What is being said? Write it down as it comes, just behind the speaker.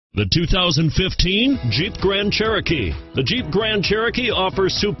The 2015 Jeep Grand Cherokee. The Jeep Grand Cherokee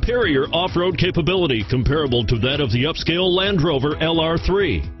offers superior off-road capability comparable to that of the upscale Land Rover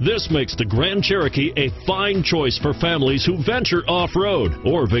LR3. This makes the Grand Cherokee a fine choice for families who venture off-road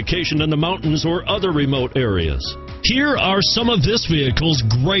or vacation in the mountains or other remote areas. Here are some of this vehicle's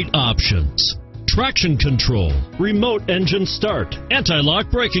great options: traction control, remote engine start,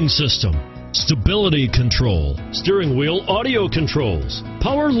 anti-lock braking system, stability control, steering wheel audio controls,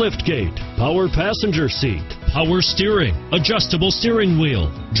 power liftgate, power passenger seat, power steering, adjustable steering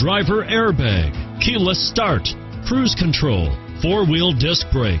wheel, driver airbag, keyless start, cruise control, four-wheel disc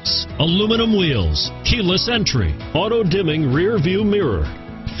brakes, aluminum wheels, keyless entry, auto-dimming rear view mirror,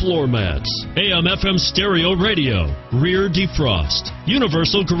 floor mats, AM/FM stereo radio, rear defrost,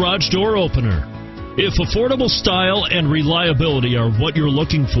 universal garage door opener. If affordable style and reliability are what you're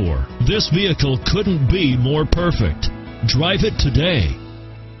looking for, this vehicle couldn't be more perfect. Drive it today.